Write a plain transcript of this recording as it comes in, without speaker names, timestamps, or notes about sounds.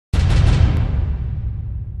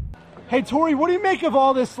Hey, Torrie, what do you make of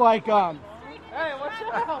all this, like, Hey, watch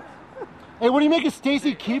out! Hey, what do you make of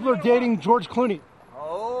Stacy Keibler dating George Clooney?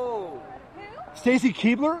 Oh. Who? Stacy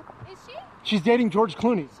Keibler? Is she? She's dating George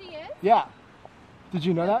Clooney. She is? Yeah. Did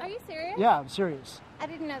you know that? Are you serious? Yeah, I'm serious. I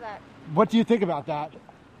didn't know that. What do you think about that?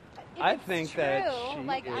 If I it's think true, that she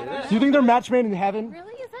like, I don't is. know. Do you think they're match made in heaven?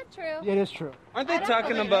 Really? Is that true? Yeah, it is true. Aren't they I don't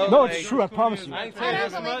talking believe about? it. No, like, it's true. I promise you. I ain't I tell you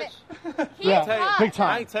don't this believe much. it. He's Yeah, hot. big I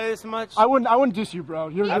time. ain't tell you this much. I wouldn't diss you, bro.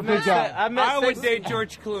 You're a He's big not. guy. I would date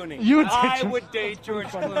George Clooney. You would date I George- would date George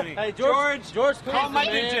Clooney. Hey, George Clooney's call my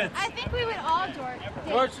the man. digits. I think we would all, George.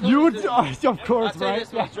 George You would, Clooney's of course, I'll tell you right?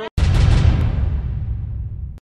 this much. George